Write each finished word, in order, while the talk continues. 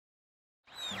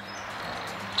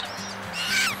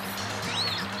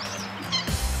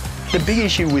The big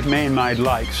issue with man-made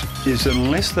lakes is that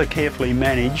unless they're carefully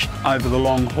managed over the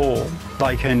long haul,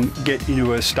 they can get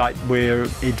into a state where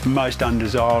it's most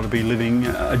undesirable to be living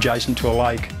adjacent to a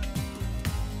lake.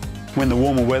 When the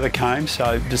warmer weather came,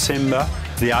 so December,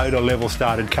 the odour level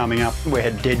started coming up. We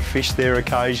had dead fish there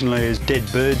occasionally, there's dead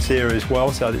birds there as well,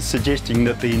 so it's suggesting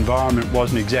that the environment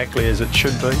wasn't exactly as it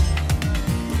should be.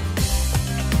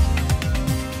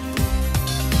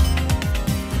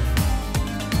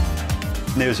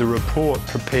 There's a report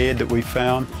prepared that we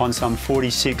found on some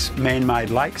 46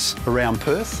 man-made lakes around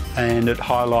Perth, and it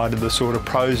highlighted the sort of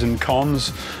pros and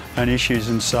cons and issues,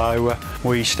 and so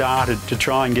we started to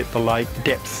try and get the lake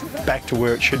depth back to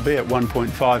where it should be at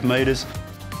 1.5 metres.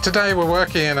 Today we're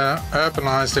working in an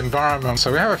urbanised environment,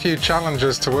 so we have a few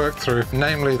challenges to work through,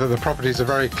 namely that the properties are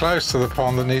very close to the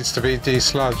pond that needs to be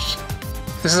desludged.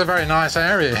 This is a very nice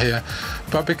area here,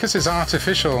 but because it's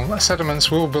artificial,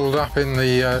 sediments will build up in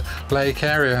the lake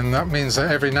area, and that means that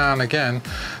every now and again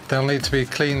they'll need to be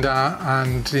cleaned out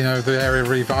and the area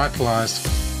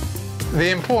revitalised. The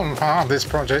important part of this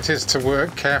project is to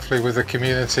work carefully with the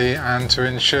community and to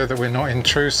ensure that we're not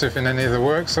intrusive in any of the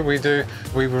works that we do.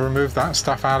 We will remove that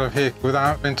stuff out of here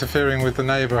without interfering with the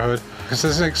neighbourhood. Because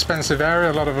this is an expensive area,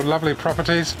 a lot of lovely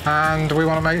properties, and we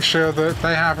want to make sure that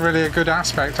they have really a good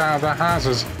aspect out of their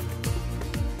houses.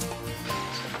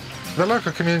 The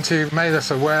local community made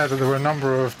us aware that there were a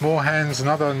number of moorhens and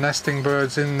other nesting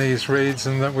birds in these reeds,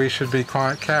 and that we should be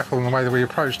quite careful in the way that we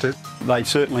approached it. They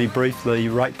certainly briefed the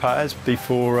ratepayers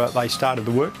before they started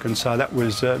the work, and so that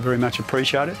was very much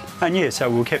appreciated. And yeah, so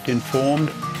we were kept informed.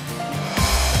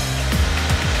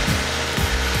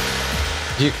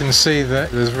 You can see that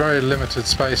there's very limited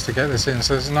space to get this in,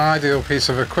 so it's an ideal piece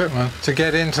of equipment to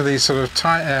get into these sort of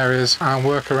tight areas and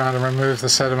work around and remove the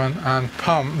sediment and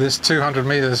pump this 200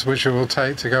 metres which it will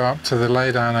take to go up to the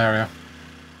laydown area.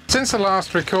 Since the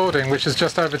last recording, which is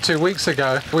just over 2 weeks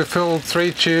ago, we've filled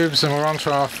 3 tubes and we're on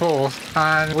to our 4th,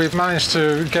 and we've managed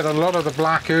to get a lot of the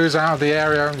black ooze out of the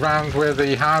area around where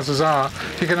the houses are.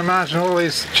 You can imagine all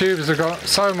these tubes have got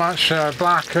so much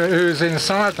black ooze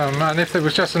inside them, and if it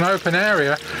was just an open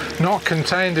area, not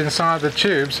contained inside the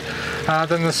tubes,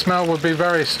 then the smell would be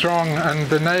very strong, and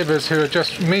the neighbours who are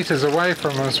just metres away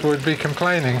from us would be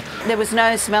complaining. There was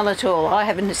no smell at all. I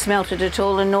haven't smelt it at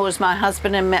all, and nor has my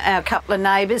husband and our couple of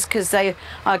neighbours, because I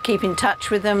keep in touch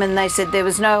with them, and they said there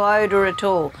was no odour at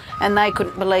all, and they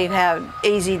couldn't believe how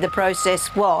easy the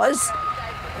process was.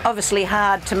 Obviously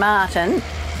hard to Martin,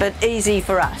 but easy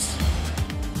for us.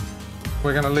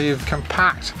 We're going to leave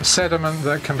compact sediment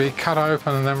that can be cut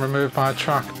open and then removed by a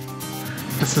truck.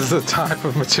 This is the type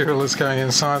of material that's going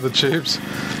inside the tubes,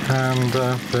 and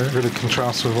it really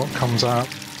contrasts with what comes out.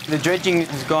 The dredging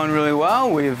has gone really well.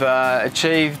 We've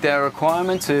achieved our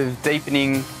requirements of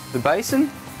deepening the basin.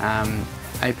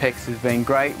 Apex has been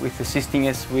great with assisting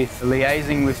us with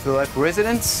liaising with the local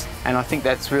residents, and I think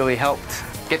that's really helped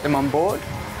get them on board.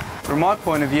 From my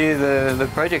point of view, the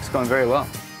project's gone very well.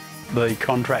 The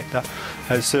contractor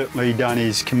has certainly done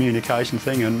his communication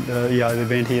thing, and the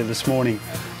event here this morning,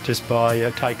 just by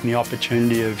taking the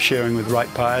opportunity of sharing with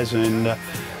ratepayers and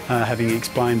having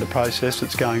explained the process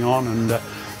that's going on, and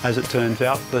as it turns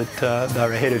out that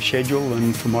they're ahead of schedule,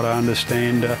 and from what I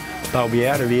understand they'll be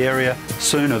out of the area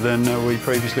sooner than we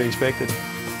previously expected.